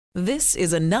This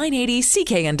is a 980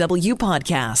 CKNW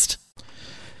podcast.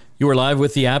 You are live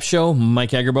with the App Show. Mike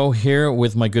Agerbo here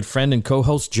with my good friend and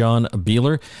co-host John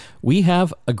Beeler. We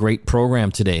have a great program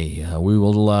today. We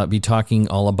will be talking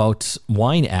all about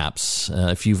wine apps.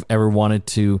 If you've ever wanted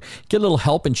to get a little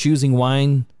help in choosing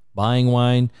wine, buying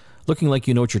wine, looking like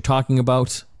you know what you're talking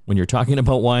about when you're talking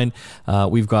about wine,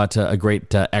 we've got a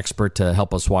great expert to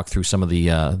help us walk through some of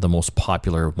the most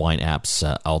popular wine apps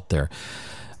out there.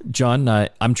 John,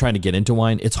 I'm trying to get into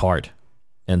wine. It's hard.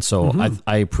 And so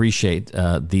I appreciate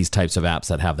these types of apps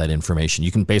that have that information.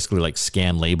 You can basically like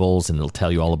scan labels and it'll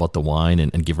tell you all about the wine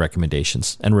and give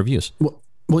recommendations and reviews.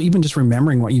 Well, even just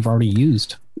remembering what you've already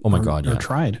used. Oh my God. Or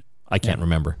tried. I can't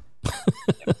remember.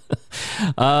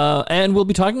 And we'll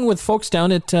be talking with folks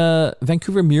down at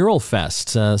Vancouver Mural Fest.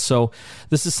 So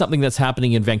this is something that's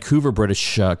happening in Vancouver,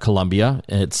 British Columbia.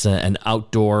 It's an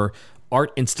outdoor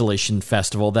art installation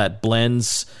festival that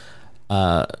blends,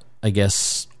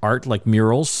 art like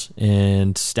murals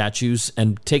and statues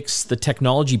and takes the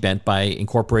technology bent by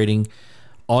incorporating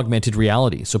augmented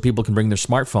reality. So people can bring their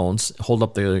smartphones, hold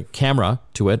up their camera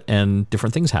to it, and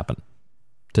different things happen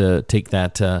to take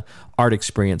that art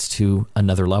experience to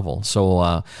another level.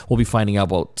 So we'll be finding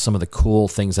out about some of the cool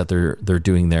things that they're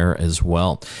doing there as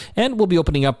well. And we'll be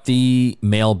opening up the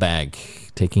mailbag,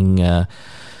 taking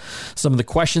some of the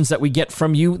questions that we get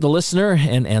from you, the listener,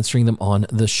 and answering them on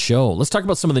the show. Let's talk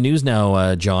about some of the news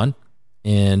now, John,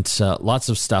 and lots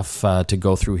of stuff to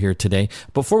go through here today.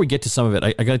 Before we get to some of it,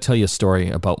 I got to tell you a story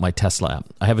about my Tesla app.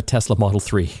 I have a Tesla Model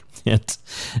 3,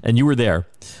 and you were there.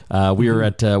 We were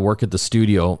at work at the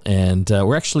studio, and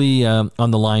we're actually on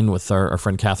the line with our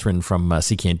friend Catherine from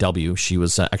CKNW. She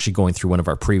was actually going through one of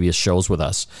our previous shows with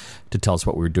us to tell us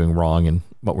what we were doing wrong and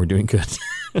what we're doing good.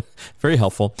 Very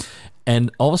helpful.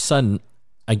 And all of a sudden,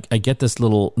 I get this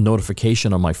little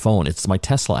notification on my phone. It's my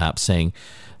Tesla app saying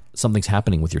something's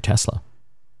happening with your Tesla.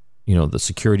 You know, the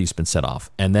security's been set off.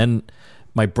 And then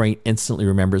my brain instantly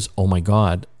remembers, oh my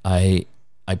God, I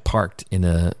parked in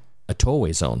a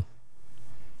tow-away zone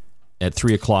at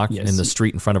 3 o'clock in the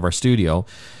street in front of our studio.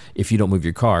 If you don't move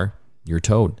your car, you're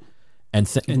towed. And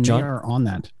John, they are on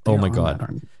that. Oh my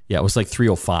God. Yeah, it was like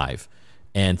 3:05.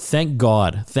 And thank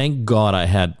God I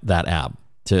had that app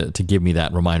to give me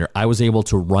that reminder. I was able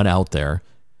to run out there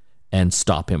and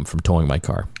stop him from towing my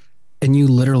car. And you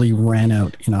literally ran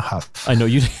out in a huff. I know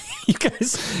you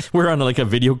guys were on like a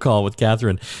video call with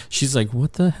Catherine. She's like,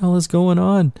 what the hell is going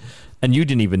on? And you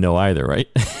didn't even know either, right?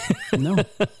 No,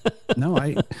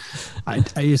 I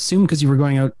assumed because you were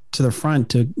going out to the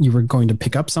front you were going to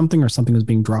pick up something or something was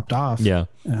being dropped off. Yeah.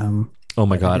 Oh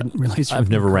my God. I've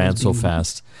never ran so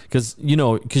fast because you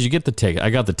get the ticket.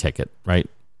 I got the ticket, right?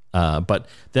 But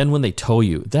then when they tow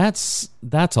you, that's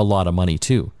a lot of money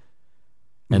too.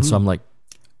 And so I'm like,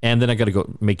 and then I got to go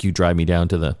make you drive me down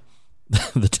to the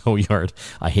tow yard.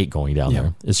 I hate going down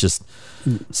there. It's just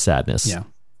sadness. Yeah.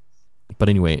 But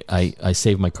anyway, I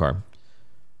saved my car.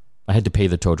 I had to pay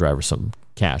the tow driver some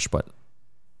cash, but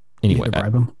anyway, you had to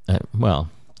bribe him? Well,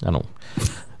 I don't.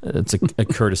 It's a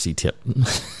courtesy tip,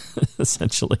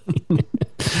 essentially.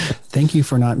 Thank you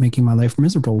for not making my life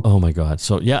miserable. Oh my God.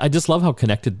 So yeah, I just love how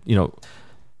connected,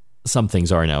 some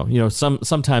things are now.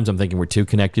 Sometimes I'm thinking we're too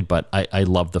connected, but I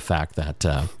love the fact that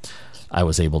I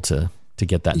was able to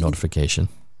get that notification.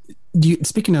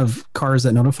 Speaking of cars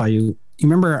that notify you, you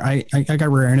remember I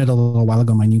got rear-ended a little while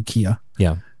ago, my new Kia.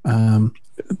 Yeah.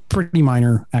 Pretty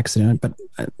minor accident, but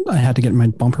I had to get my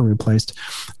bumper replaced.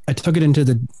 I took it into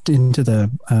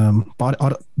the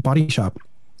body shop,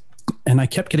 and I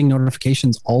kept getting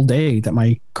notifications all day that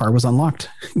my car was unlocked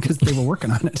because they were working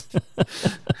on it.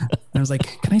 I was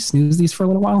like, can I snooze these for a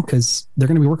little while? Because they're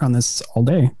going to be working on this all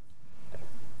day.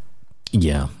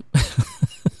 Yeah.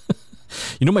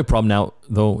 My problem now,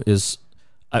 though, is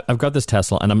I've got this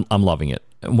Tesla, and I'm loving it.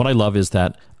 And what I love is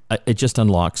that it just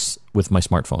unlocks with my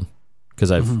smartphone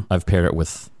because I've paired it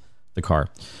with the car.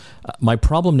 My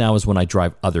problem now is when I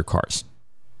drive other cars,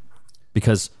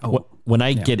 because when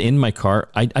I get in my car,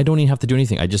 I don't even have to do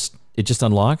anything. It just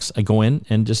unlocks. I go in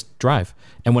and just drive.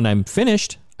 And when I'm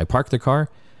finished, I park the car,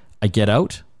 I get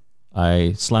out,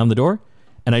 I slam the door,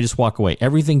 and I just walk away.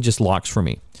 Everything just locks for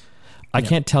me. I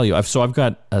can't tell you. I've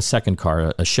got a second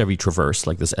car, a Chevy Traverse,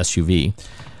 like this SUV.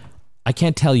 I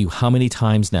can't tell you how many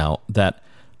times now that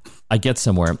I get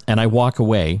somewhere and I walk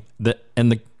away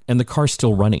and the car's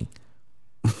still running.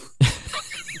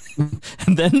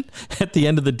 And then at the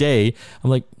end of the day, I'm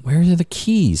like, where are the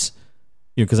keys?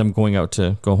 Because I'm going out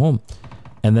to go home.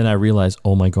 And then I realize,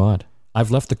 oh my God,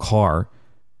 I've left the car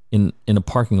in a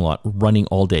parking lot running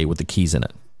all day with the keys in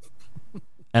it.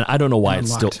 And I don't know why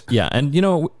it's still, and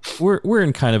we're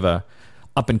in kind of a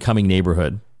up and coming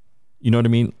neighborhood. You know what I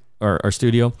mean? Our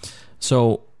studio.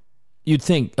 So you'd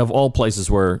think of all places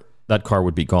where that car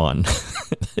would be gone,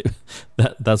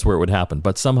 that's where it would happen.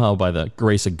 But somehow, by the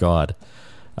grace of God,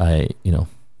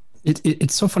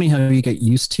 It's so funny how you get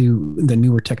used to the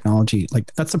newer technology.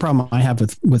 Like that's the problem I have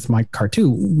with my car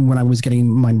too. When I was getting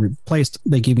mine replaced,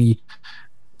 they gave me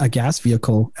a gas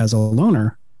vehicle as a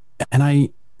loaner, and I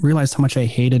realized how much I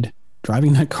hated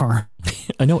driving that car.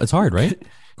 I know it's hard, right?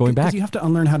 Going back, you have to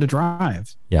unlearn how to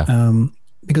drive. Yeah.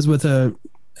 Because at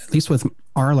least with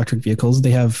our electric vehicles,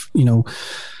 they have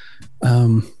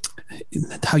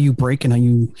how you brake and how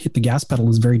you hit the gas pedal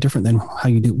is very different than how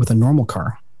you do it with a normal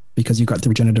car. Because you've got the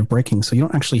regenerative braking. So you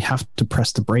don't actually have to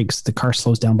press the brakes. The car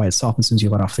slows down by itself as soon as you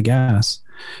let off the gas.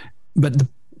 But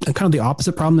kind of the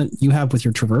opposite problem that you have with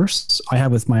your Traverse, I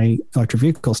have with my electric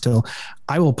vehicle still.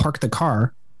 I will park the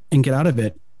car and get out of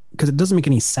it because it doesn't make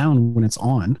any sound when it's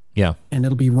on. Yeah. And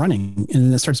it'll be running. And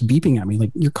then it starts beeping at me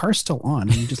like, your car's still on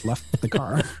and you just left the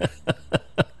car.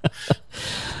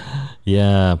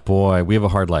 Yeah, boy, we have a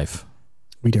hard life.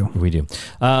 We do.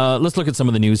 Let's look at some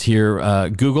of the news here.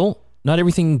 Google. Not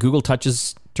everything Google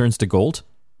touches turns to gold.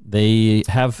 They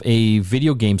have a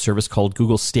video game service called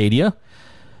Google Stadia.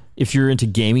 If you're into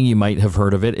gaming, you might have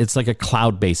heard of it. It's like a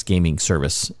cloud-based gaming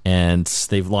service, and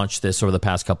they've launched this over the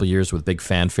past couple of years with big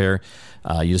fanfare.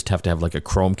 You just have to have like a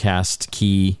Chromecast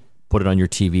key, put it on your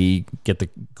TV, get the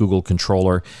Google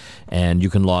controller, and you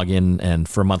can log in and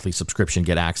for a monthly subscription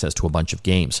get access to a bunch of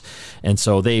games. And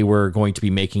so they were going to be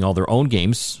making all their own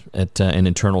games at an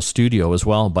internal studio as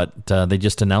well, but they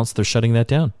just announced they're shutting that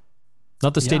down.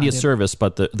 Not the Stadia service,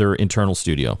 but their internal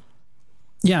studio.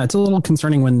 Yeah, it's a little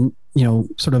concerning when,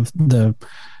 sort of the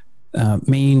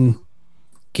main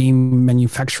game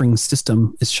manufacturing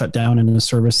system is shut down in a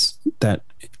service that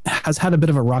has had a bit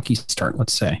of a rocky start,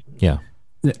 let's say. Yeah.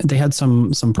 They had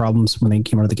some problems when they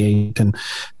came out of the gate and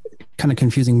kind of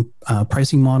confusing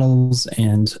pricing models,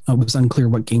 and it was unclear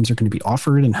what games are going to be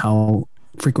offered and how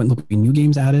frequent there'll be new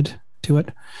games added to it.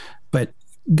 But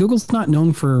Google's not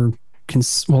known for,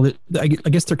 I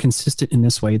guess they're consistent in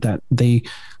this way that they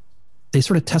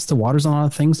sort of test the waters on a lot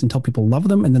of things until people love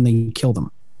them and then they kill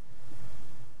them.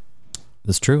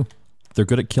 That's true. They're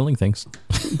good at killing things.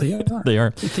 They are. They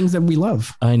are. Things that we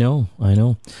love. I know.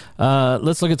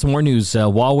 Let's look at some more news.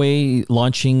 Huawei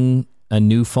launching a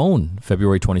new phone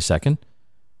February 22nd.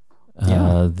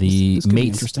 The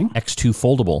Mate X2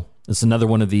 Foldable. It's another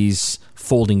one of these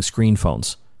folding screen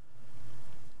phones,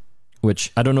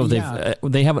 which I don't know if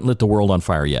they haven't lit the world on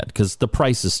fire yet because the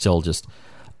price is still just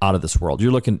out of this world.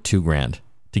 You're looking at $2,000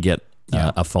 to get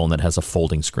a phone that has a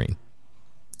folding screen.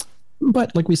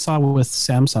 But like we saw with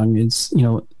Samsung, it's,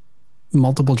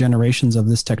 multiple generations of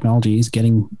this technology is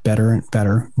getting better and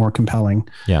better, more compelling.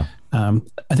 Yeah.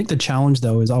 I think the challenge,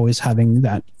 though, is always having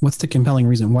that. What's the compelling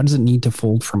reason? Why does it need to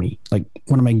fold for me? Like,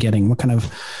 what am I getting? What kind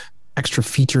of extra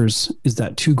features is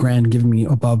that $2,000 giving me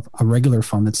above a regular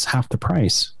phone that's half the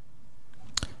price?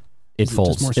 It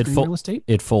folds. More screen real estate?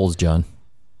 It folds, John.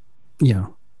 Yeah.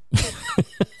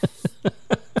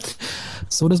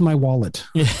 So does my wallet.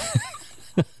 Yeah.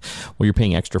 Well, you're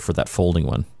paying extra for that folding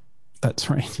one. That's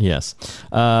right. Yes.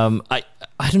 I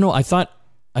don't know. I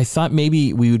thought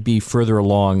maybe we would be further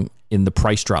along in the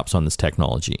price drops on this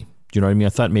technology. Do you know what I mean? I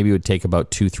thought maybe it would take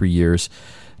about 2-3 years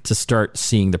to start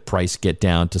seeing the price get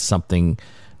down to something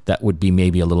that would be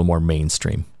maybe a little more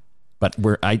mainstream. But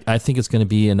I think it's going to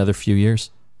be another few years.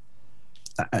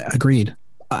 Agreed.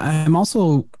 I'm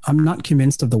not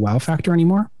convinced of the wow factor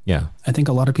anymore. Yeah. I think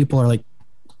a lot of people are like,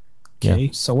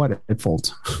 okay, so what? It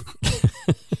folds.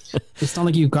 It's not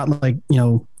like you've got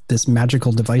this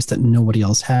magical device that nobody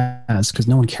else has because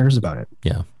no one cares about it.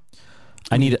 Yeah.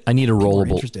 I need a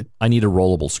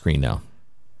rollable screen now.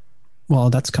 Well,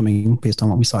 that's coming based on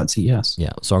what we saw at CES.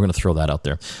 Yeah, so I'm going to throw that out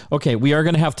there. Okay, we are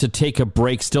going to have to take a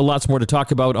break. Still lots more to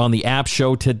talk about on the app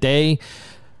show today.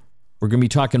 We're going to be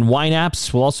talking wine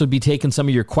apps. We'll also be taking some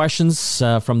of your questions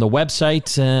from the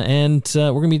website, and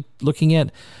we're going to be looking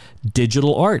at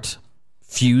digital art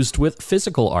fused with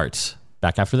physical art.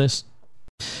 Back after this.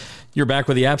 You're back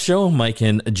with the App Show. Mike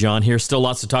and John here. Still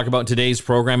lots to talk about in today's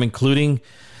program, including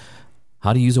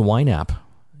how to use a wine app.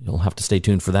 You'll have to stay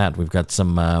tuned for that. We've got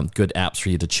some good apps for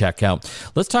you to check out.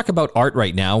 Let's talk about art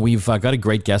right now. We've got a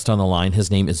great guest on the line. His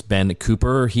name is Ben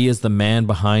Cooper. He is the man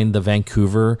behind the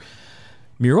Vancouver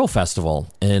Mural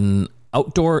Festival, an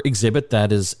outdoor exhibit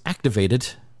that is activated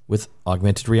with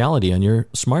augmented reality on your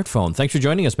smartphone. Thanks for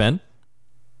joining us, Ben.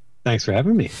 Thanks for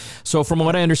having me. So from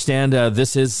what I understand,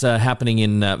 this is happening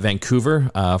in Vancouver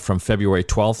from February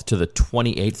 12th to the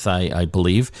 28th, I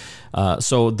believe.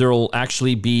 So there will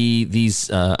actually be these,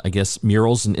 I guess,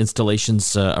 murals and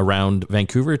installations around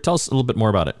Vancouver. Tell us a little bit more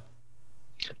about it.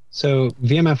 So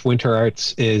VMF Winter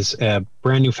Arts is a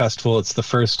brand new festival. It's the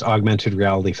first augmented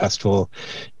reality festival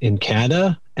in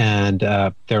Canada. And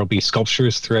there will be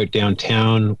sculptures throughout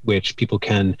downtown, which people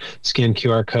can scan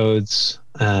QR codes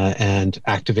and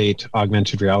activate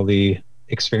augmented reality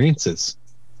experiences.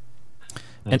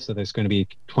 And so there's going to be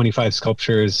 25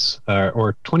 sculptures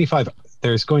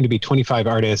there's going to be 25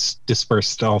 artists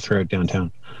dispersed all throughout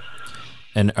downtown.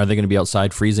 And are they going to be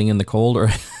outside freezing in the cold, or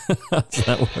how does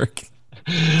that work?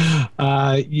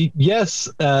 Yes,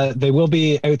 they will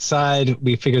be outside.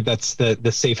 We figured that's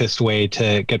the safest way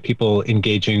to get people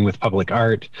engaging with public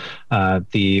art.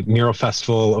 The Mural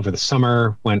Festival over the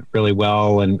summer went really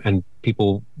well, and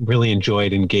people really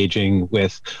enjoyed engaging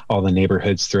with all the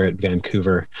neighborhoods throughout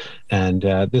Vancouver. And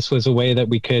this was a way that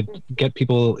we could get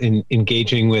people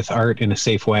engaging with art in a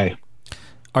safe way.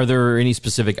 Are there any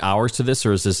specific hours to this,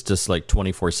 or is this just like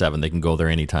 24/7? They can go there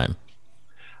anytime?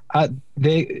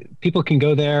 People can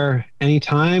go there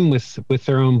anytime with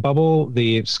their own bubble.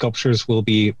 The sculptures will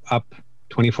be up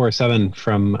 24/7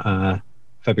 from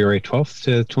February 12th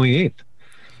to 28th.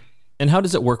 And how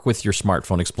does it work with your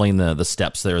smartphone? Explain the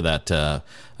steps there that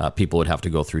people would have to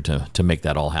go through to make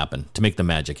that all happen, to make the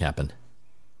magic happen.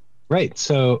 Right.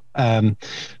 So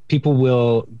people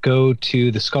will go to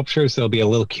the sculptures. There'll be a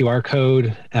little QR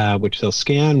code, which they'll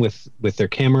scan with their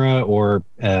camera, or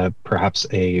perhaps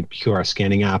a QR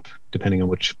scanning app, depending on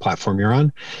which platform you're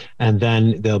on. And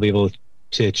then they'll be able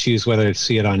to choose whether to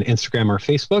see it on Instagram or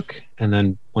Facebook. And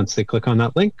then once they click on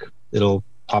that link, it'll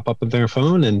pop up on their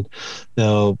phone, and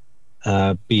they'll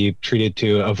be treated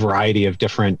to a variety of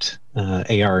different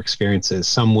AR experiences.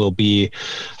 Some will be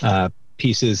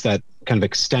pieces that kind of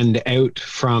extend out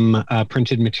from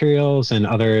printed materials, and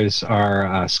others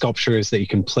are sculptures that you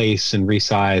can place and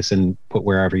resize and put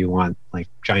wherever you want, like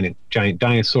giant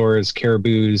dinosaurs,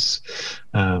 caribous,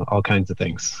 all kinds of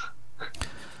things.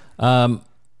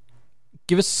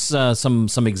 Give us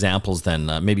some examples then.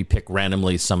 Maybe pick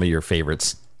randomly some of your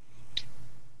favorites.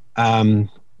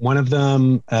 One of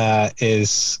them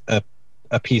is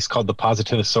a piece called the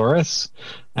Positivosaurus,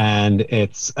 and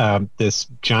it's this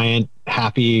giant,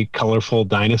 happy, colorful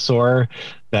dinosaur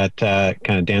that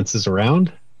kind of dances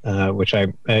around, which I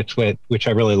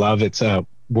really love. It's a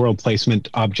world placement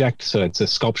object, so it's a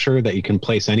sculpture that you can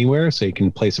place anywhere. So you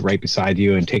can place it right beside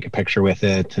you and take a picture with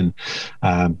it and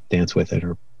dance with it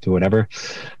or do whatever.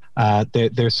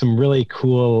 There's some really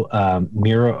cool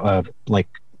mural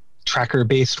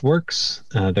tracker-based works.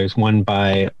 There's one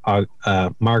by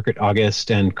Margaret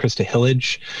August and Krista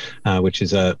Hillage, which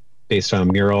is based on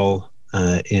a mural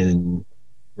in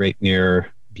right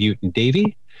near Butte and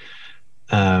Davie.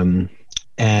 And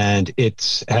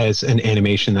it has an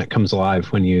animation that comes alive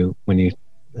when you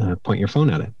point your phone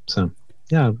at it. So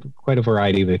yeah, quite a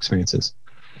variety of experiences.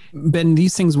 Ben,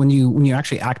 these things, when you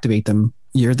actually activate them,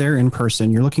 you're there in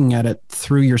person, you're looking at it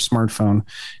through your smartphone.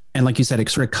 And like you said, it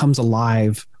sort of comes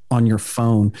alive on your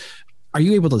phone. Are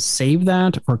you able to save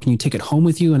that, or can you take it home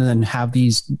with you and then have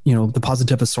these, the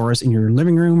Positivosaurus in your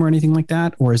living room or anything like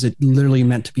that? Or is it literally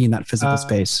meant to be in that physical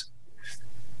space?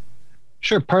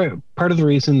 Sure. Part of the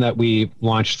reason that we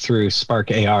launched through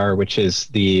Spark AR, which is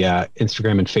the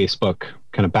Instagram and Facebook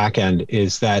kind of back end,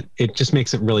 is that it just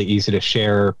makes it really easy to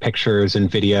share pictures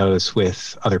and videos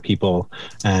with other people.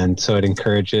 And so it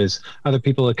encourages other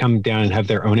people to come down and have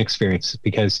their own experience,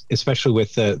 because especially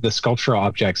with the sculptural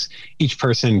objects, each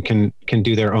person can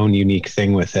do their own unique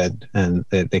thing with it, and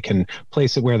they can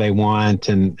place it where they want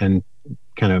and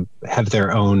kind of have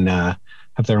their own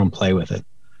play with it.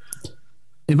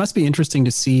 It must be interesting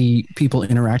to see people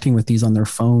interacting with these on their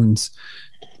phones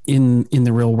in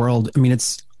the real world. I mean,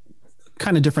 it's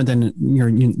kind of different than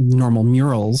your normal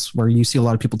murals, where you see a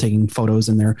lot of people taking photos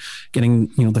and they're getting,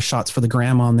 the shots for the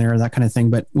gram on there, that kind of thing.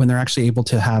 But when they're actually able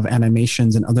to have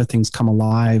animations and other things come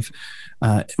alive,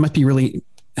 it must be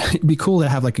it'd be cool to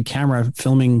have like a camera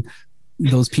filming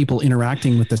those people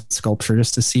interacting with the sculpture,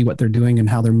 just to see what they're doing and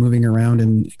how they're moving around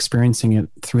and experiencing it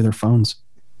through their phones.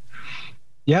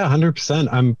 Yeah, 100%.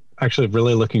 I'm actually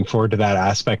really looking forward to that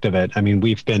aspect of it. I mean,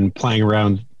 we've been playing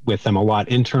around with them a lot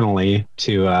internally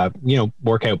to,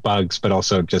 work out bugs, but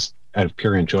also just out of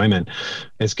pure enjoyment.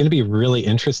 It's going to be really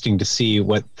interesting to see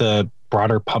what the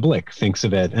broader public thinks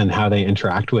of it and how they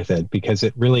interact with it, because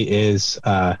it really is,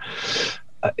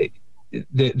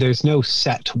 there's no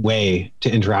set way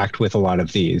to interact with a lot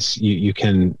of these. You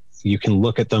can you can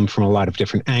look at them from a lot of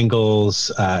different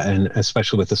angles, and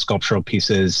especially with the sculptural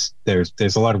pieces, there's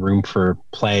a lot of room for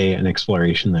play and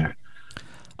exploration there.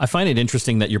 I find it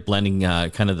interesting that you're blending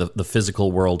kind of the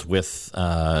physical world with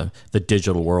the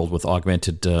digital world with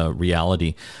augmented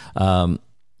reality.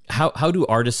 How do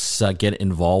artists get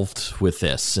involved with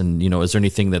this? And, is there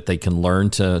anything that they can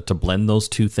learn to blend those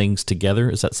two things together?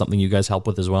 Is that something you guys help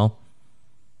with as well?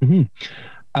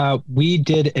 Mm-hmm. We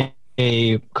did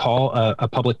a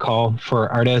public call for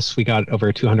artists. We got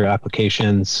over 200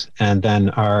 applications, and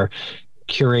then our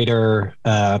curator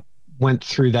went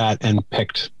through that and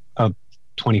picked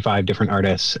 25 different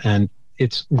artists. And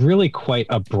it's really quite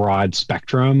a broad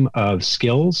spectrum of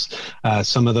skills.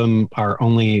 Some of them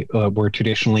were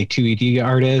traditionally 2D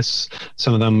artists.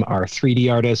 Some of them are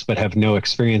 3D artists, but have no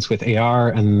experience with AR.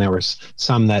 And there was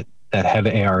some that have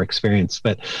AR experience.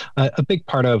 But a big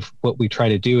part of what we try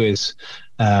to do is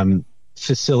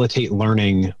facilitate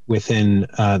learning within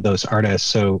those artists.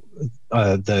 So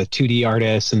the 2D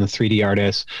artists and the 3D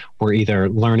artists were either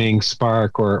learning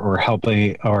Spark or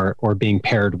helping or being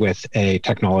paired with a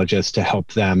technologist to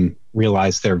help them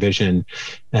realize their vision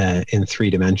in 3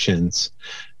 dimensions.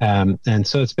 And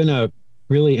so it's been a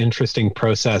really interesting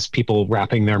process, people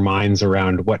wrapping their minds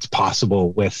around what's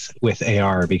possible with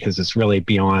AR, because it's really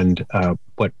beyond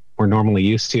what we're normally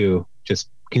used to just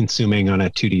consuming on a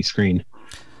 2D screen.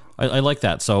 I like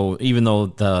that. So even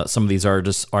though some of these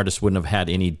artists wouldn't have had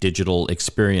any digital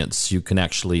experience, you can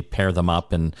actually pair them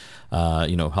up and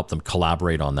help them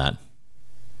collaborate on that.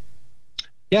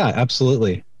 Yeah,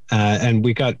 absolutely. And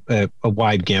we got a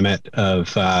wide gamut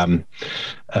of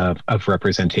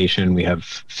representation. We have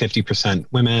 50%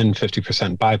 women,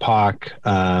 50%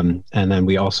 BIPOC, and then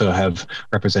we also have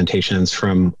representations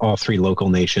from all 3 local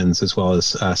nations, as well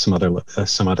as some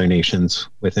other nations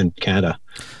within Canada.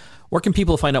 Where can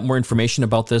people find out more information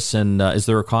about this, and is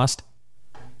there a cost?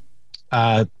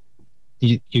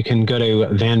 You can go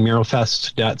to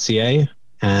vanmuralfest.ca,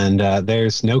 and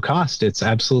there's no cost. It's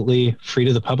absolutely free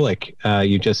to the public.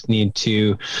 You just need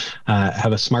to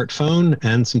have a smartphone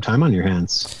and some time on your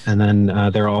hands. And then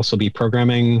there will also be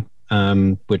programming,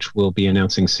 which we'll be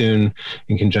announcing soon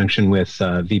in conjunction with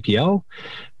VPL,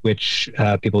 which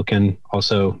people can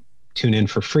also tune in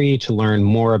for free to learn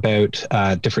more about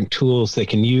different tools they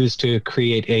can use to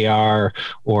create AR,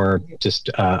 or just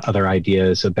other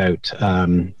ideas about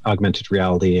augmented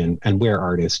reality and where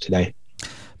art is today.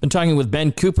 Been talking with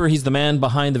Ben Cooper. He's the man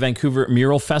behind the Vancouver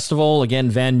Mural Festival. Again,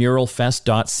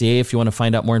 vanmuralfest.ca if you want to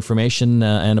find out more information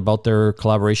and about their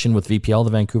collaboration with VPL,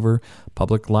 the Vancouver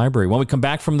Public Library. When we come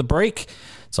back from the break,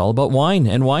 it's all about wine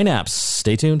and wine apps.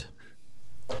 Stay tuned.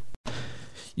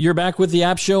 You're back with the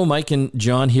App Show. Mike and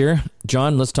John here.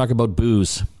 John, let's talk about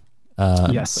booze.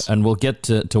 Yes. And we'll get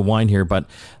to wine here, but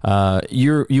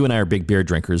you and I are big beer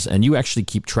drinkers, and you actually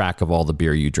keep track of all the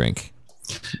beer you drink.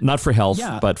 Not for health,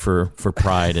 but for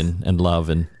pride and love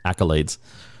and accolades.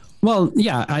 Well,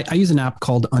 yeah, I use an app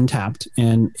called Untapped,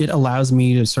 and it allows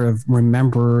me to sort of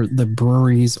remember the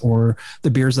breweries or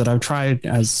the beers that I've tried,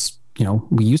 as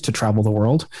we used to travel the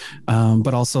world,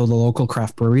 but also the local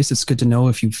craft breweries. It's good to know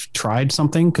if you've tried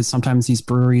something, because sometimes these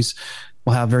breweries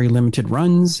will have very limited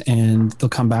runs and they'll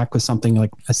come back with something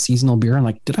like a seasonal beer. And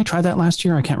like, did I try that last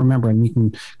year? I can't remember. And you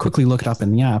can quickly look it up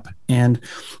in the app. And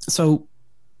so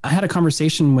I had a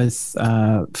conversation with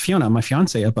Fiona, my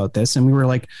fiance, about this. And we were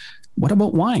like, what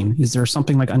about wine? Is there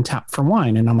something like Untapped for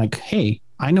wine? And I'm like, hey,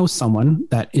 I know someone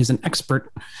that is an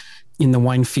expert in the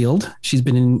wine field. She's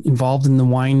been involved in the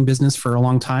wine business for a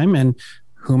long time. And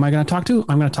who am I going to talk to?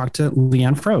 I'm going to talk to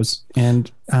Leeann Froese.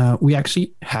 And we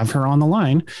actually have her on the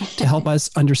line to help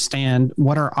us understand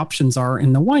what our options are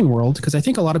in the wine world. Because I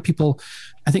think a lot of people,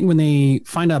 when they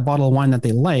find a bottle of wine that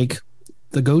they like,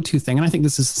 the go-to thing, and I think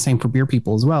this is the same for beer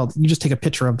people as well, you just take a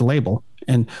picture of the label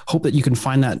and hope that you can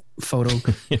find that photo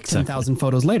exactly. 10,000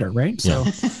 photos later, right? Yeah.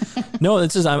 So, no,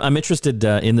 I'm interested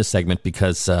in this segment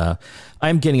because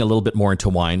I'm getting a little bit more into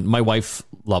wine. My wife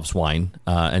loves wine,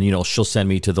 and she'll send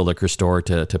me to the liquor store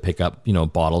to pick up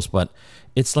bottles, but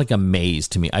it's like a maze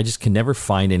to me. I just can never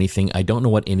find anything. I don't know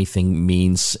what anything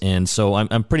means, and so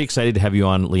I'm pretty excited to have you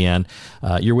on, Leeann.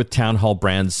 You're with Town Hall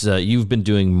Brands. You've been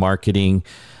doing marketing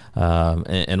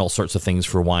and all sorts of things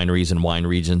for wineries and wine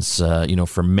regions,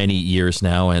 for many years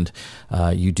now. And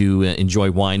you do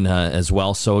enjoy wine as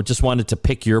well. So just wanted to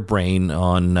pick your brain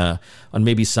on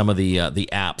maybe some of the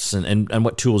apps and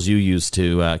what tools you use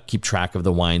to keep track of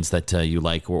the wines that you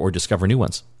like or discover new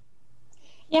ones.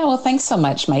 Yeah, well, thanks so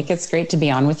much, Mike. It's great to be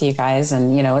on with you guys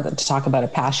and, to talk about a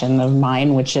passion of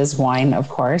mine, which is wine, of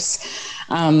course.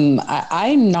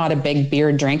 I'm not a big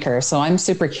beer drinker, so I'm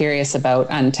super curious about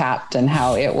Untapped and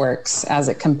how it works as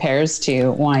it compares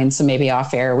to wine. So maybe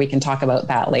off air, we can talk about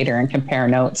that later and compare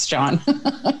notes, John.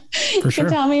 You can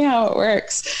tell me how it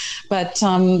works. But,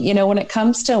 when it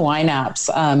comes to wine apps,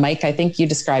 Mike, I think you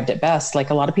described it best. Like,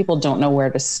 a lot of people don't know where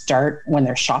to start when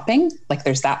they're shopping. Like,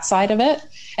 there's that side of it.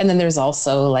 And then there's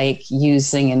also like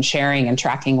using and sharing and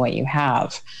tracking what you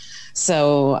have.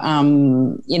 So,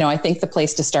 I think the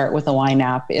place to start with a wine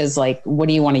app is like, what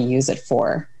do you want to use it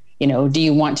for? Do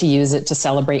you want to use it to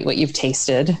celebrate what you've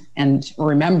tasted and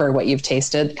remember what you've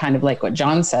tasted, kind of like what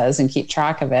John says, and keep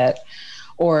track of it?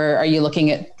 Or are you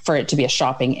looking for it to be a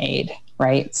shopping aid,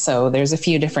 right? So there's a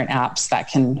few different apps that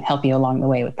can help you along the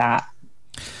way with that.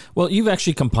 Well, you've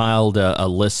actually compiled a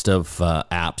list of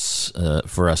apps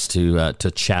for us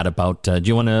to chat about. Do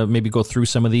you want to maybe go through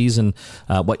some of these and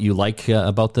what you like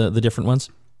about the different ones?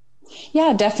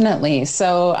 Yeah, definitely.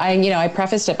 So I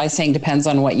prefaced it by saying depends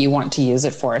on what you want to use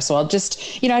it for. So I'll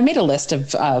just, I made a list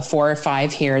of 4 or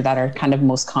 5 here that are kind of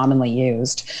most commonly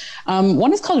used.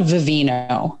 One is called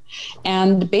Vivino.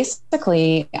 And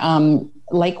basically,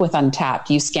 like with Untapped,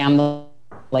 you scan the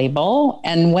label.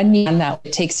 And when you scan that,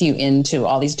 it takes you into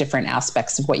all these different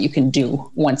aspects of what you can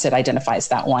do once it identifies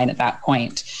that wine at that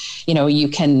point. You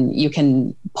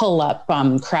can pull up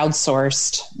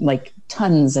crowdsourced, like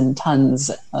tons and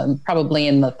tons, probably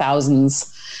in the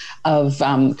thousands of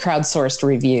crowdsourced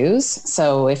reviews.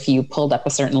 So if you pulled up a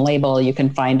certain label, you can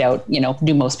find out,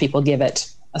 do most people give it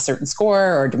a certain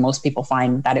score, or do most people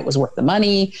find that it was worth the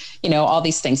money? All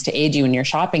these things to aid you in your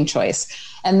shopping choice.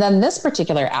 And then this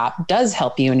particular app does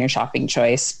help you in your shopping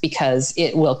choice because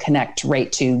it will connect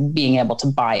right to being able to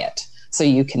buy it. So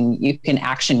you can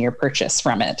action your purchase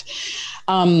from it.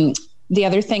 The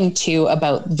other thing too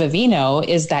about Vivino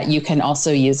is that you can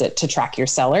also use it to track your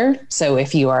cellar. So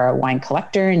if you are a wine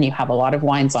collector and you have a lot of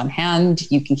wines on hand,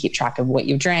 you can keep track of what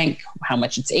you drank, how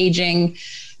much it's aging,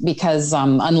 because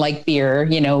unlike beer,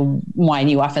 wine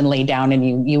you often lay down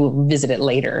and you visit it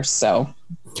later. So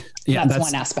that's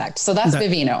one aspect. So that's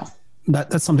Vivino.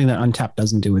 That's something that Untapped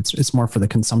doesn't do. It's more for the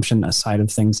consumption side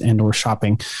of things and or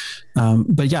shopping.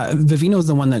 But yeah, Vivino is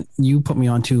the one that you put me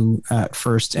onto at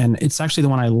first. And it's actually the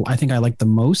one I think I like the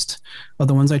most of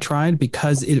the ones I tried,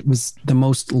 because it was the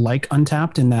most like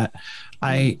Untapped in that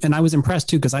I was impressed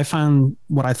too, because I found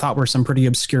what I thought were some pretty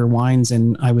obscure wines,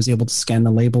 and I was able to scan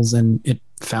the labels and it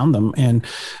found them. And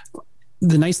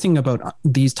the nice thing about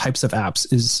these types of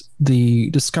apps is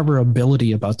the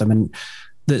discoverability about them. And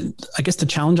I guess the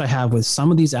challenge I have with some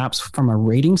of these apps from a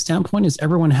rating standpoint is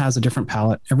everyone has a different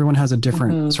palette. Everyone has a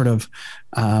different sort of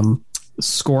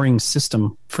scoring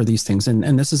system for these things.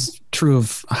 And this is true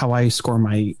of how I score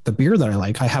the beer that I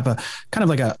like. I have a kind of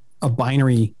like a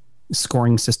binary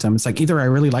scoring system. It's like either I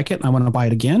really like it and I want to buy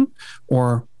it again,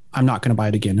 or I'm not going to buy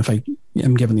it again if I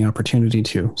am given the opportunity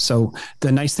to. So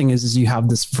the nice thing is you have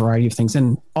this variety of things.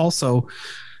 And also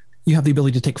you have the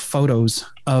ability to take photos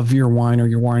of your wine or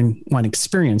your wine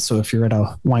experience. So if you're at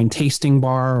a wine tasting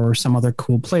bar or some other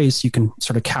cool place, you can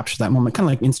sort of capture that moment, kind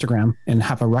of like Instagram, and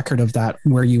have a record of that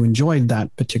where you enjoyed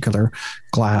that particular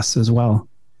glass as well.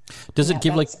 Does it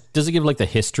give like the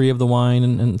history of the wine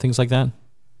and things like that?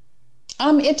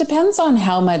 It depends on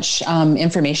how much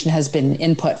information has been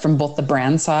input from both the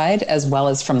brand side as well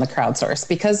as from the crowdsource,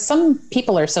 because some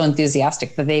people are so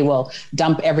enthusiastic that they will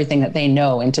dump everything that they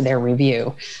know into their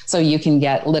review. So you can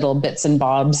get little bits and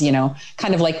bobs,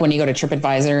 kind of like when you go to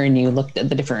TripAdvisor and you look at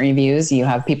the different reviews, you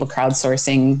have people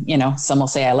crowdsourcing, some will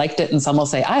say I liked it and some will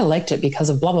say I liked it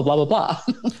because of blah, blah, blah, blah,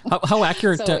 blah. How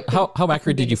accurate, how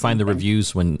accurate did you find the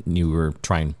reviews when you were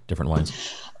trying different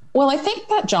wines? Well, I think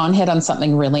that John hit on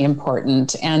something really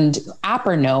important, and app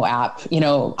or no app,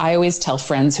 I always tell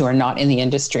friends who are not in the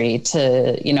industry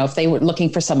to, if they were looking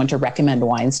for someone to recommend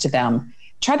wines to them,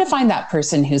 try to find that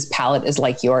person whose palate is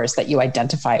like yours that you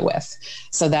identify with,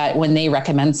 so that when they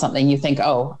recommend something, you think,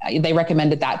 oh, they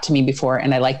recommended that to me before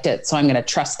and I liked it, so I'm going to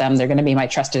trust them. They're going to be my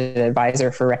trusted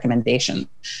advisor for recommendation.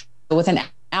 But with an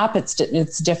app, it's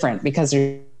different because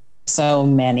there's so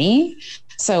many.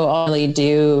 So all you really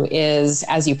do is,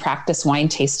 as you practice wine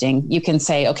tasting, you can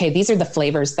say, okay, these are the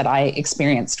flavors that I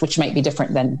experienced, which might be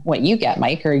different than what you get,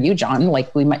 Mike, or you, John,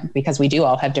 like we might, because we do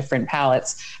all have different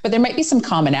palates, but there might be some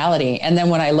commonality. And then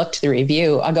when I look to the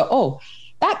review, I'll go, oh,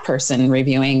 that person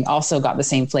reviewing also got the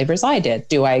same flavors I did.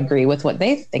 Do I agree with what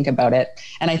they think about it?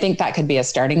 And I think that could be a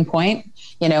starting point,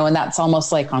 and that's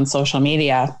almost like on social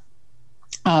media.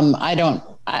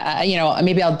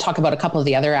 Maybe I'll talk about a couple of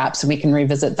the other apps and we can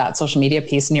revisit that social media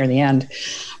piece near the end.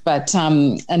 But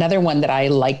another one that I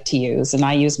like to use and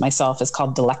I use myself is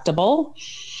called Delectable.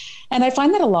 And I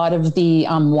find that a lot of the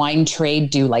wine trade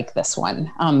do like this one.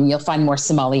 You'll find more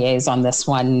sommeliers on this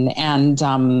one. And,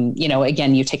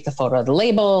 again, you take the photo of the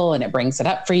label and it brings it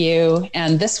up for you.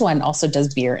 And this one also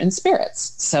does beer and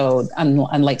spirits. So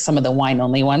unlike some of the wine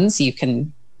only ones, you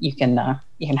can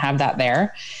have that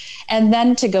there. And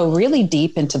then to go really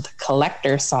deep into the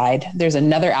collector side, there's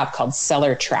another app called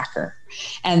Cellar Tracker.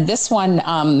 And this one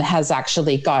has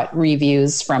actually got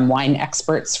reviews from wine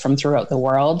experts from throughout the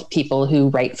world, people who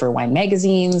write for wine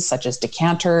magazines, such as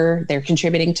Decanter. They're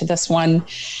contributing to this one.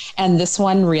 And this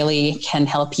one really can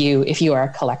help you if you are a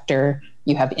collector,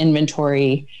 you have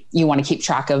inventory, you want to keep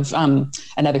track of.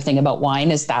 Another thing about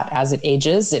wine is that as it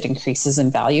ages, it increases in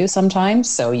value sometimes.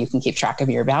 So you can keep track of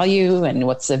your value and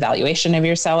what's the valuation of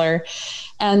your cellar.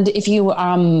 And if you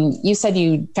said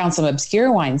you found some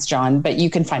obscure wines, John, but you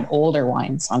can find older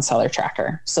wines on Cellar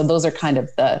Tracker. So those are kind of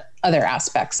the other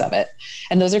aspects of it.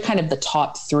 And those are kind of the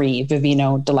top three,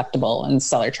 Vivino, Delectable, and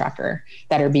Cellar Tracker,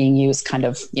 that are being used kind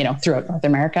of, throughout North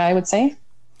America, I would say.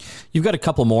 You've got a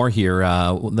couple more here.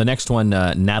 The next one,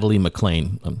 Natalie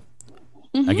McLean.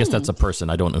 I guess that's a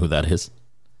person. I don't know who that is.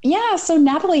 Yeah, so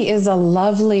Natalie is a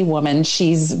lovely woman.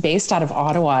 She's based out of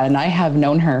Ottawa, and I have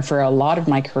known her for a lot of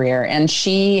my career. And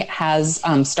she has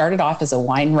started off as a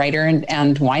wine writer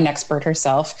and wine expert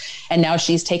herself. And now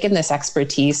she's taken this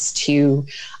expertise to,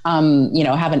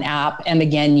 have an app. And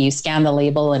again, you scan the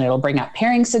label and it'll bring up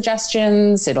pairing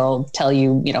suggestions. It'll tell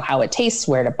you, how it tastes,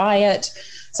 where to buy it.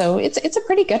 So it's a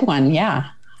pretty good one, yeah.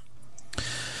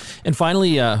 And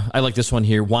finally, I like this one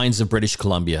here, Wines of British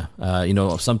Columbia.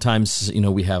 Sometimes,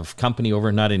 we have company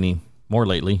over, not any more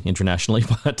lately internationally,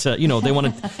 but, they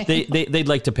want to, they'd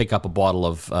like to pick up a bottle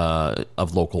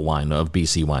of local wine, of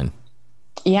BC wine.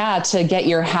 Yeah, to get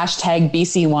your hashtag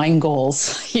BC Wine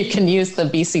goals, you can use the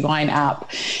BC Wine app.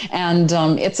 And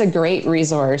it's a great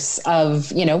resource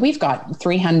of, we've got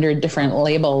 300 different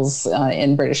labels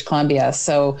in British Columbia.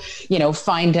 So,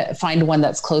 find one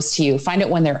that's close to you. Find it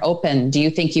when they're open. Do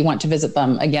you think you want to visit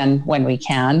them again when we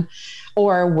can?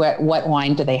 Or what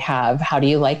wine do they have? How do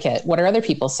you like it? What are other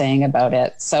people saying about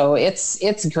it? So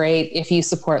it's great if you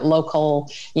support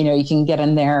local. You can get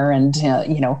in there and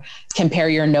compare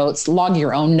your notes, log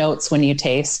your own notes when you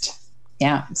taste.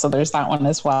 Yeah, so there's that one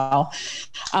as well.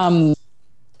 One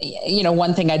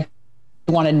thing I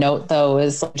want to note though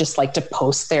is just like to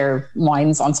post their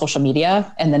wines on social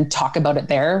media and then talk about it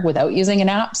there without using an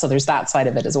app. So there's that side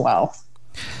of it as well.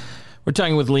 We're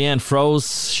talking with Leeann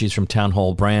Froese. She's from Town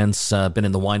Hall Brands, been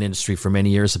in the wine industry for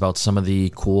many years, about some of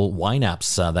the cool wine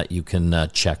apps that you can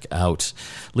check out.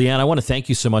 Leeann, I want to thank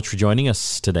you so much for joining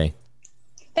us today.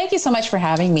 Thank you so much for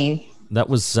having me. That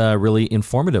was really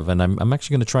informative, and I'm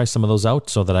actually going to try some of those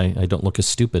out so that I don't look as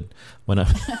stupid when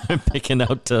I'm picking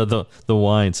out the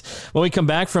wines. When we come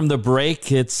back from the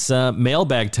break, it's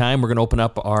mailbag time. We're going to open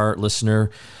up our listener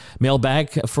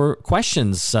mailbag for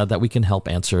questions that we can help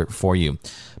answer for you.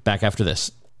 Back after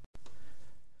this.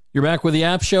 You're back with the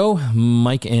App Show.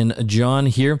 Mike and John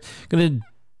here. Going to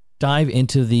dive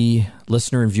into the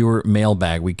listener and viewer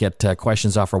mailbag. We get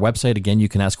questions off our website. Again, you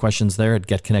can ask questions there at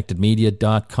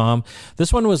getconnectedmedia.com.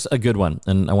 This one was a good one,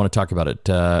 and I want to talk about it.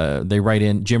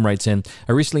 Jim writes in,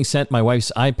 I recently sent my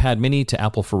wife's iPad mini to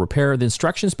Apple for repair. The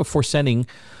instructions before sending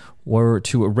were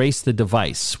to erase the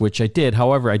device, which I did.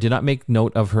 However, I did not make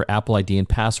note of her Apple ID and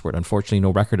password. Unfortunately,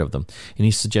 no record of them. Any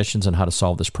suggestions on how to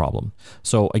solve this problem?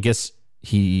 So I guess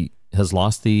he has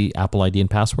lost the Apple ID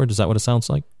and password. Is that what it sounds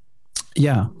like?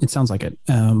 Yeah, it sounds like it.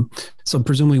 So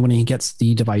presumably when he gets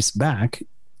the device back,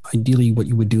 ideally what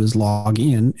you would do is log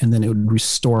in and then it would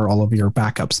restore all of your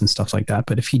backups and stuff like that.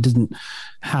 But if he didn't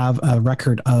have a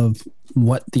record of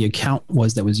what the account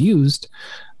was that was used,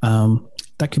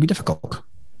 that could be difficult.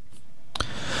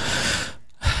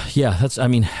 Yeah,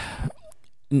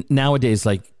 nowadays,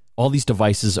 like all these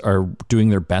devices are doing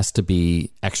their best to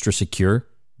be extra secure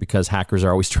because hackers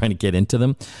are always trying to get into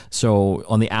them. So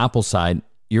on the Apple side,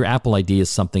 your Apple ID is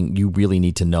something you really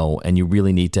need to know, and you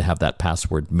really need to have that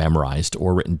password memorized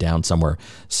or written down somewhere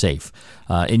safe.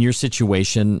 In your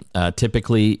situation,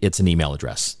 typically it's an email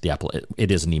address.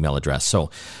 It is an email address. So,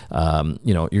 you're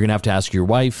going to have to ask your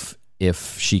wife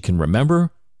if she can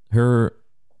remember her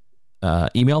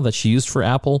email that she used for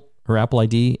her Apple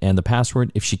ID and the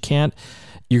password. If she can't,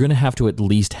 you're going to have to at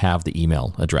least have the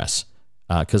email address,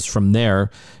 because from there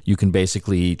you can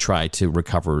basically try to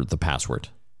recover the password.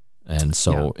 And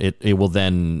so it will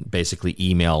then basically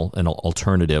email an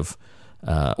alternative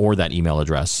or that email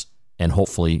address, and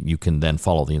hopefully you can then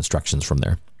follow the instructions from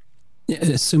there.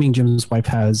 Assuming Jim's wife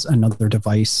has another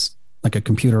device like a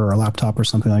computer or a laptop or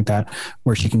something like that,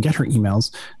 where she can get her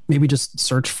emails. Maybe just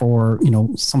search for,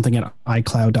 something at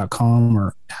iCloud.com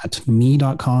or at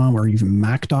me.com or even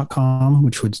mac.com,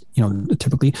 which would,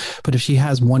 typically, but if she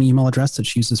has one email address that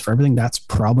she uses for everything, that's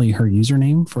probably her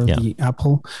username for the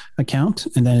Apple account.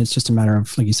 And then it's just a matter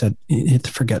of, like you said, hit the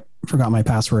forgot my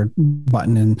password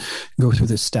button and go through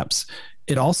the steps.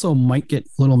 It also might get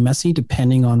a little messy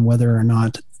depending on whether or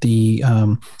not the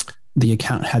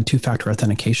account had two-factor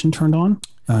authentication turned on.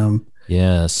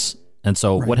 Yes. And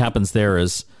so what happens there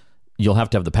is you'll have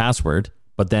to have the password,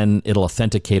 but then it'll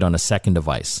authenticate on a second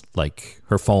device, like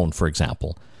her phone, for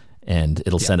example, and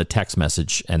it'll send a text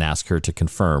message and ask her to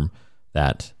confirm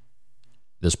that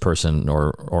this person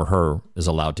or her is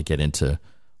allowed to get into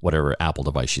whatever Apple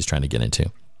device she's trying to get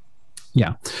into.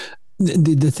 Yeah.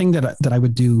 The thing that I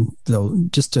would do, though,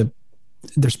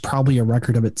 there's probably a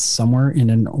record of it somewhere in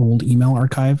an old email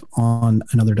archive on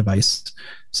another device,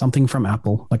 something from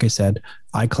Apple. Like I said,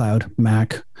 iCloud,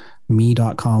 Mac,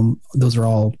 me.com. Those are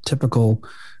all typical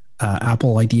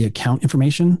Apple ID account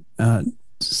information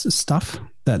stuff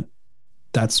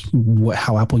that's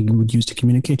how Apple would use to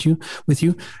communicate with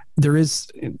you.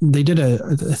 They did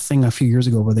a thing a few years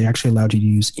ago where they actually allowed you to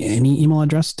use any email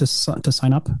address to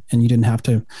sign up, and you didn't have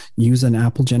to use an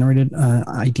Apple generated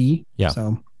ID. Yeah.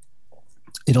 So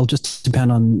it'll just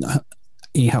depend on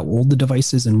how old the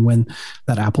device is and when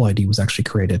that Apple ID was actually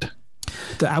created.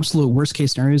 The absolute worst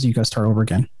case scenario is you got to start over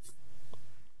again.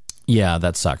 Yeah,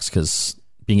 that sucks, because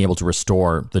being able to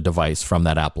restore the device from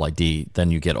that Apple ID,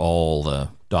 then you get all the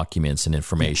documents and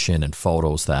information and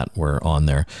photos that were on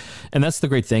there. And that's the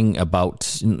great thing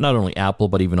about not only Apple,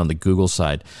 but even on the Google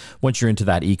side. Once you're into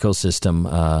that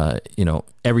ecosystem,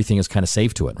 everything is kind of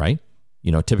saved to it, right?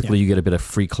 Typically you get a bit of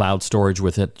free cloud storage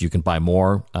with it. You can buy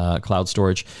more cloud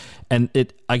storage, and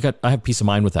I have peace of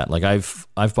mind with that. Like I've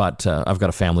got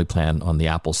a family plan on the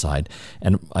Apple side,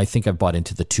 and I think I've bought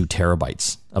into the 2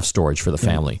 terabytes of storage for the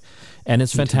family, and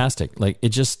it's fantastic. Like it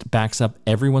just backs up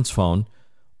everyone's phone,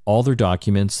 all their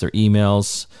documents, their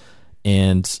emails,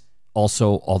 and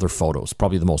also all their photos.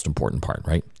 Probably the most important part,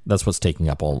 right? That's what's taking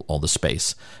up all the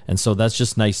space, and so that's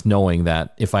just nice knowing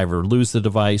that if I ever lose the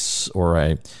device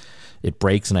or it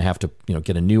breaks and I have to,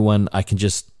 get a new one, I can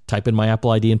just type in my Apple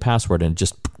ID and password and it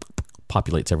just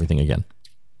populates everything again.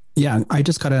 Yeah, I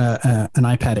just got an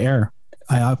iPad Air.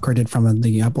 I upgraded from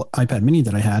the Apple iPad Mini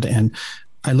that I had, and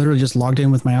I literally just logged in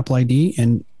with my Apple ID,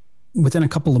 and within a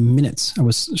couple of minutes, I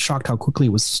was shocked how quickly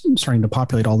it was starting to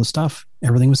populate all the stuff.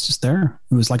 Everything was just there.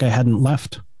 It was like I hadn't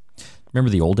left.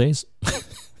 Remember the old days?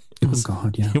 It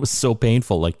was so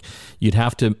painful. Like you'd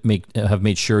have to have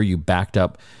made sure you backed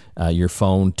up your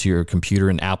phone to your computer.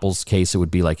 In Apple's case, it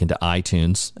would be like into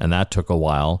iTunes, and that took a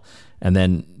while. And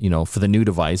then, for the new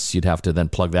device, you'd have to then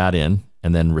plug that in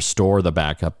and then restore the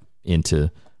backup into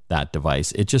that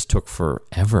device. It just took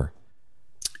forever.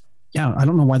 Yeah, I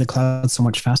don't know why the cloud's so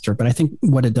much faster, but I think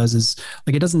what it does is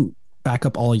it doesn't back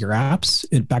up all your apps.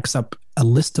 It backs up a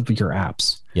list of your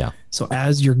apps. Yeah. So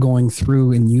as you're going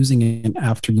through and using it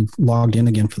after you've logged in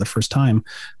again for the first time,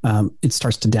 it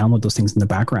starts to download those things in the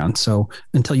background. So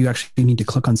until you actually need to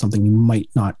click on something, you might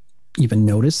not even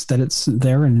notice that it's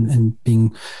there and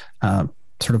being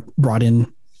sort of brought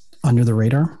in under the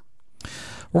radar.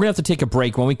 We're going to have to take a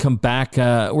break. When we come back,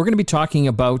 we're going to be talking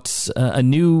about a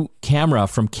new camera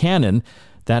from Canon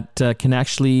that can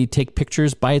actually take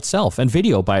pictures by itself and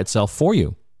video by itself for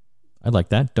you. I like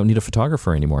that. Don't need a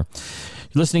photographer anymore.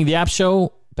 You're listening to The App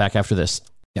Show. Back after this.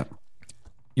 Yep.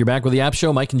 You're back with The App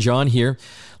Show. Mike and John here.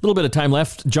 A little bit of time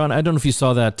left. John, I don't know if you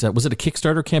saw that. Was it a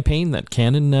Kickstarter campaign that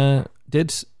Canon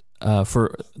did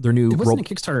for their new... It wasn't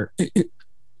a Kickstarter.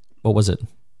 What was it?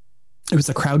 It was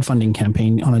a crowdfunding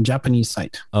campaign on a Japanese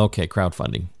site. Okay,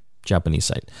 crowdfunding. Japanese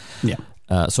site. Yeah.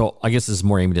 So I guess this is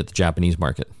more aimed at the Japanese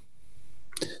market.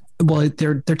 Well,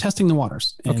 they're testing the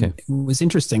waters. And okay. It was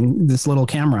interesting. This little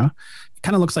camera, it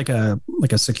kind of looks like a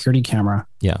security camera.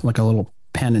 Yeah. Like a little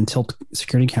pan and tilt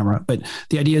security camera. But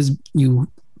the idea is you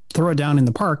throw it down in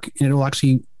the park and it'll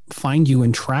actually find you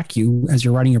and track you as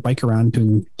you're riding your bike around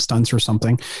doing stunts or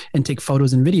something and take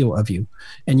photos and video of you.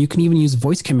 And you can even use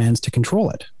voice commands to control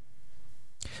it.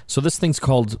 So this thing's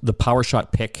called the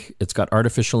PowerShot Pick. It's got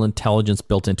artificial intelligence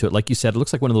built into it. Like you said, it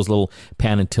looks like one of those little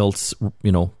pan and tilts,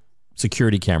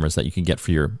 security cameras that you can get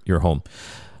for your home.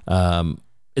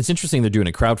 It's interesting they're doing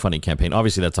a crowdfunding campaign.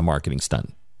 Obviously, that's a marketing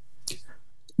stunt.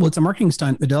 Well, it's a marketing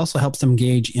stunt, but it also helps them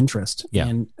gauge interest. Yeah.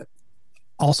 And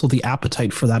also the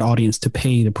appetite for that audience to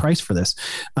pay the price for this.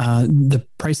 The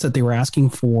price that they were asking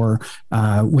for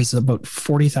was about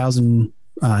 $40,000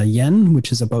 yen,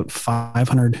 which is about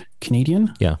 500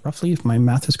 Canadian, roughly, if my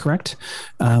math is correct,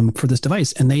 for this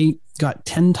device. And they got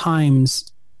 10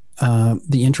 times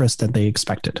the interest that they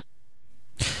expected.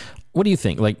 What do you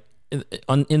think? Like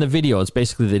in the video, it's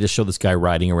basically they just show this guy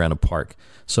riding around a park.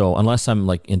 So unless I'm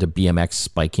like into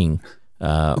BMX biking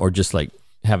or just like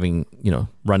having,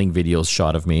 running videos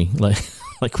shot of me,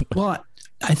 well,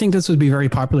 I think this would be very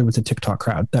popular with the TikTok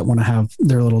crowd that want to have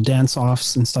their little dance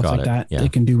offs and stuff like that. They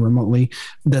can do remotely.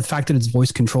 The fact that it's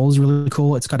voice control is really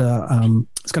cool. It's got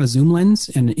a zoom lens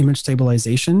and image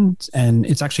stabilization, and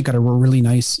it's actually got a really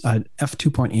nice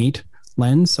f2.8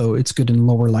 lens, so it's good in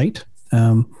lower light.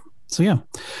 So yeah,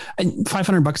 and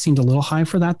 $500 seemed a little high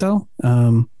for that though,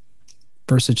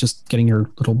 versus just getting your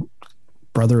little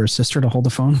brother or sister to hold the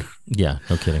phone. Yeah,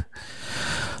 no kidding.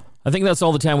 I think that's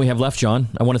all the time we have left, John.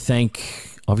 I want to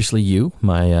thank, obviously, you,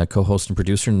 my co-host and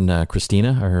producer, and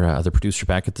Christina, our other producer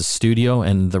back at the studio,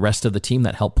 and the rest of the team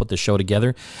that helped put the show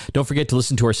together. Don't forget to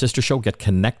listen to our sister show, Get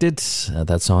Connected.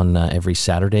 That's on every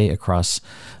Saturday across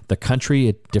the country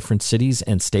at different cities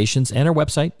and stations, and our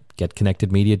website,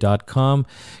 getconnectedmedia.com.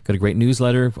 Got a great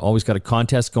newsletter, always got a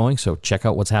contest going, so check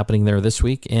out what's happening there this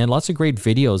week, and lots of great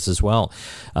videos as well.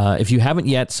 If you haven't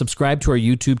yet, subscribe to our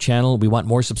YouTube channel. We want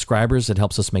more subscribers. It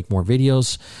helps us make more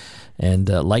videos, and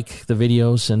like the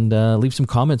videos, and leave some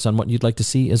comments on what you'd like to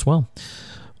see as well.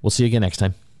 We'll see you again next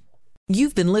time.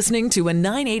 You've been listening to a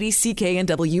 980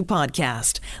 CKNW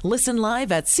podcast. Listen live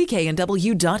at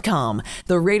cknw.com,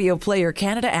 the Radio Player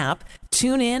Canada app,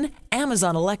 TuneIn,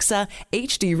 Amazon Alexa,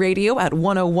 HD Radio at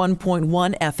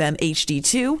 101.1 FM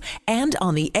HD2, and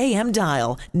on the AM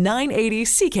dial, 980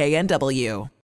 CKNW.